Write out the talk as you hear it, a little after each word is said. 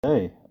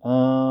Hey,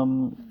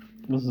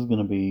 this is going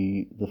to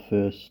be the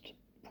first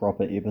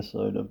proper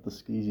episode of the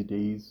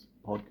SKeezyDeez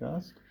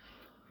podcast.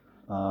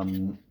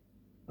 Um,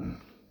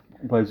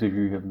 those of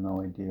you who have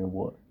no idea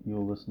what you're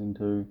listening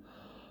to,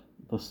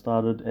 this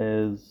started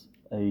as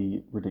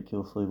a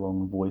ridiculously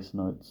long voice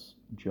notes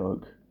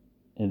joke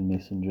in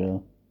Messenger.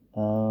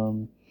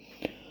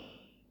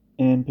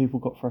 And people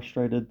got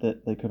frustrated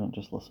that they couldn't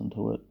just listen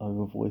to it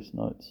over voice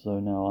notes, so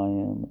now I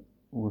am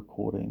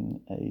recording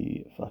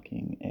a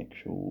fucking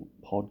actual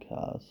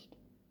podcast.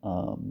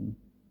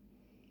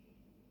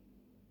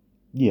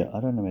 Yeah, I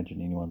don't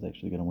imagine anyone's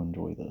actually going to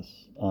enjoy this,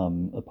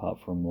 apart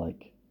from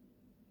like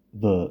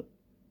the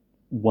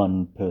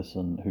one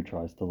person who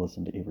tries to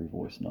listen to every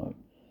voice note.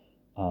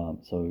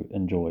 So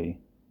enjoy,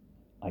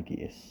 I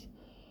guess.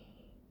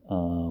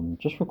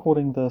 Just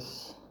recording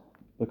this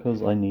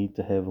because I need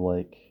to have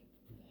like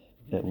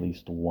at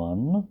least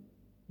one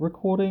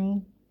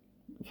recording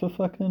for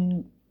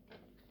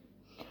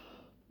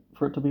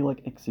it to be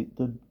like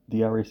accepted,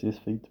 the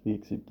RSS feed to be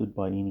accepted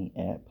by any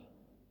app.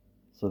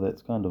 So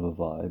that's kind of a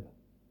vibe,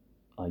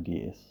 I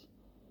guess.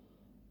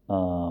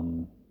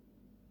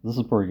 This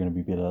is probably going to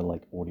be better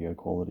like audio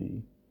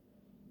quality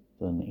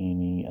than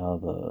any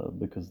other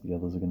because the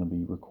others are going to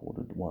be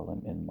recorded while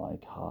I'm in my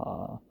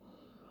car.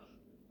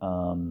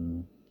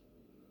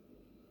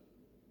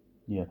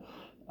 Yeah,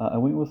 I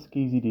went with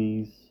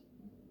SKeezyDeez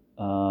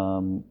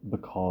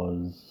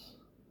because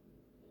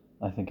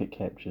I think it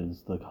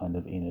captures the kind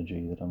of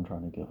energy that I'm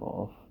trying to give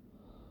off.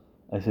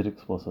 I said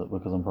explicit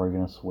because I'm probably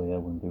going to swear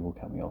when people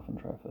cut me off in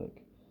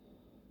traffic.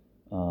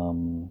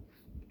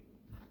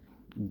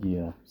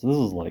 Yeah, so this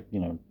is like,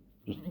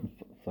 just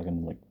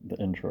fucking like the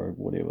intro,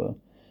 whatever.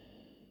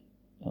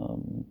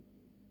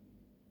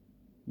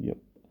 Yep.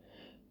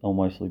 I'll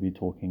mostly be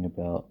talking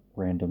about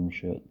random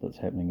shit that's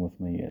happening with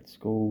me at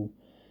school.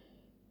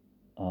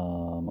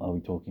 I'll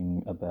be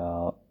talking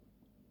about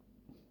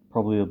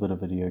probably a bit of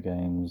video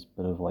games,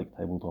 bit of like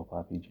tabletop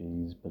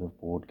RPGs, bit of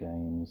board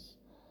games.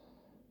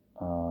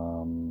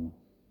 I'm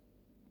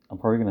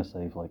probably going to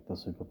save like the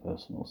super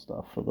personal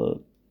stuff for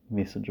the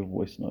message of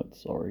voice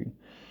notes, sorry.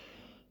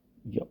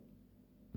 Yep.